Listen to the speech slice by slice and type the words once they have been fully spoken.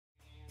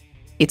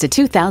It's a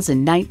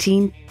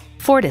 2019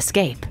 Ford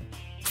Escape.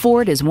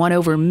 Ford has won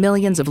over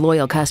millions of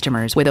loyal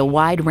customers with a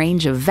wide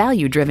range of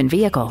value-driven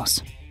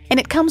vehicles. And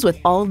it comes with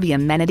all the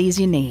amenities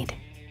you need.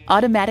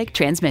 Automatic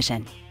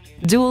transmission,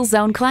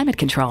 dual-zone climate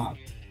control,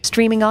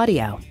 streaming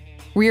audio,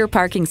 rear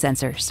parking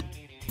sensors,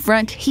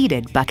 front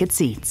heated bucket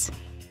seats,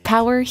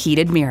 power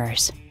heated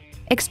mirrors,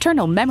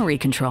 external memory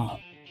control,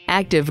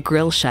 active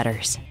grille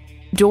shutters,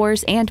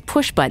 doors and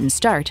push-button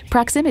start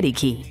proximity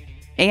key,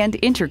 and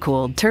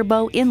intercooled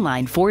turbo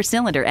inline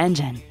 4-cylinder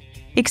engine.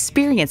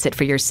 Experience it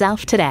for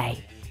yourself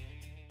today.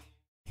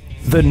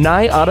 The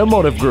Nye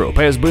Automotive Group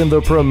has been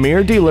the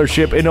premier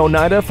dealership in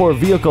Oneida for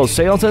vehicle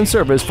sales and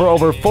service for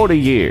over 40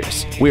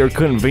 years. We are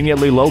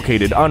conveniently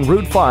located on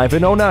Route 5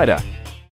 in Oneida.